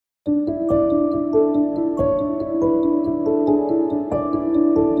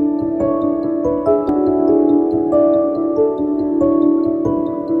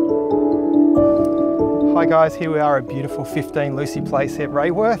Hi guys, here we are at beautiful 15 Lucy Place at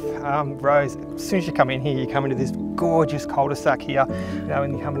Rayworth. Rose, as soon as you come in here, you come into this gorgeous cul-de-sac here,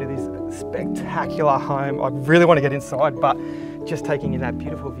 and you come into this spectacular home. I really want to get inside, but just taking in that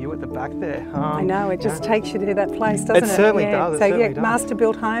beautiful view at the back there. I know, it just takes you to that place, doesn't it? It certainly does. So yeah, master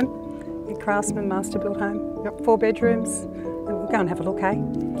built home, your craftsman master built home. Yep. 4 bedrooms. We'll go and have a look, hey?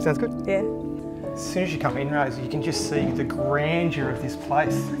 Sounds good. Yeah. As soon as you come in, Rose, you can just see the grandeur of this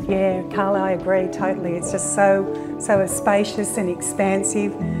place. Yeah, Carla, I agree totally. It's just so spacious and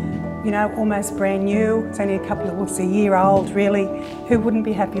expansive. You know, almost brand new. It's only it's a year old, really. Who wouldn't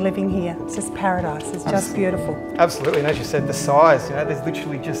be happy living here? It's just paradise. It's just beautiful. Absolutely, and as you said, the size. There's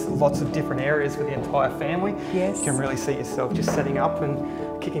literally just lots of different areas for the entire family. Yes. You can really see yourself just setting up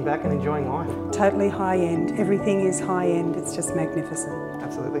and kicking back and enjoying life. Totally high end. Everything is high end. It's just magnificent.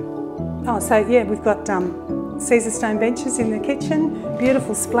 Absolutely. Oh, so yeah, we've got Caesar stone benches in the kitchen,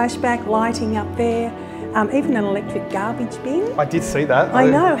 beautiful splashback lighting up there, even an electric garbage bin. I did see that. I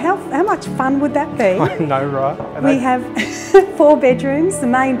know, how much fun would that be? I know, right? And we have 4 bedrooms. The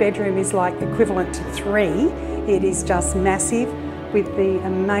main bedroom is like equivalent to 3. It is just massive with the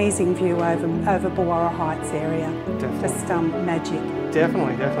amazing view over Bawara Heights area. Definitely. Just magic.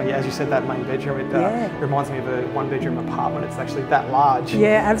 Definitely. Yeah, as you said, that main bedroom, it reminds me of a 1-bedroom apartment. It's actually that large.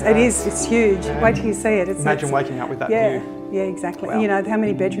 Yeah, it is. It's huge. Wait till you see it. Imagine waking up with that view. Yeah, exactly. Wow. You know how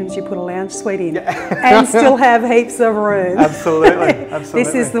many bedrooms you put a lounge suite in and still have heaps of room. Absolutely.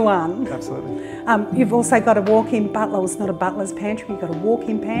 This is the one. Absolutely. You've also got a walk-in butler. Well, it's not a butler's pantry. You've got a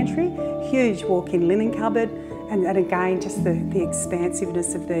walk-in pantry, huge walk-in linen cupboard, and again, just the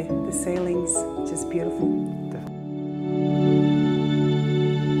expansiveness of the ceilings, just beautiful.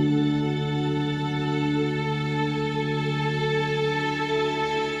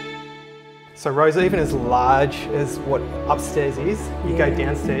 So Rose, even as large as what upstairs is, you go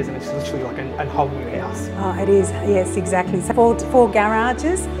downstairs and it's literally like a whole new house. Oh, it is, yes, exactly. So 4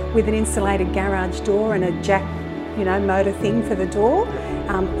 garages with an insulated garage door and a jack, motor thing for the door.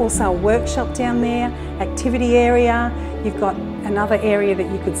 Also a workshop down there, activity area. You've got another area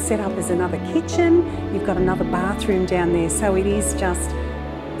that you could set up as another kitchen. You've got another bathroom down there. So it is just,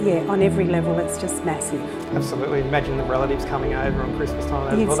 on every level, it's just massive. Absolutely. Imagine the relatives coming over on Christmas time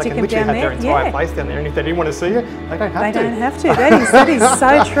as well. They stick can literally them have down their entire place down there, and if they didn't want to see you, they don't have to. They don't have to. That is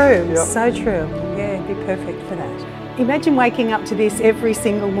so true. Yep. So true. Yeah, it'd be perfect for that. Imagine waking up to this every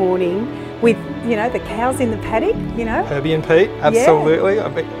single morning with, the cows in the paddock, Herbie and Pete, absolutely.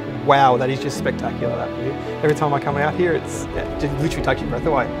 Yeah. Wow, that is just spectacular, that view. Every time I come out here, it just literally takes your breath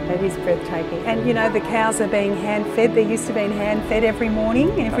away. It is breathtaking. And the cows are being hand-fed. They're used to being hand-fed every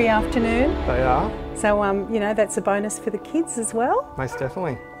morning, every afternoon. They are. So, that's a bonus for the kids as well. Most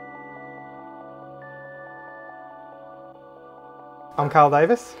definitely. I'm Carl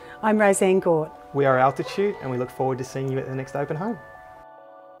Davis. I'm Roseanne Gort. We are Altitude, and we look forward to seeing you at the next open home.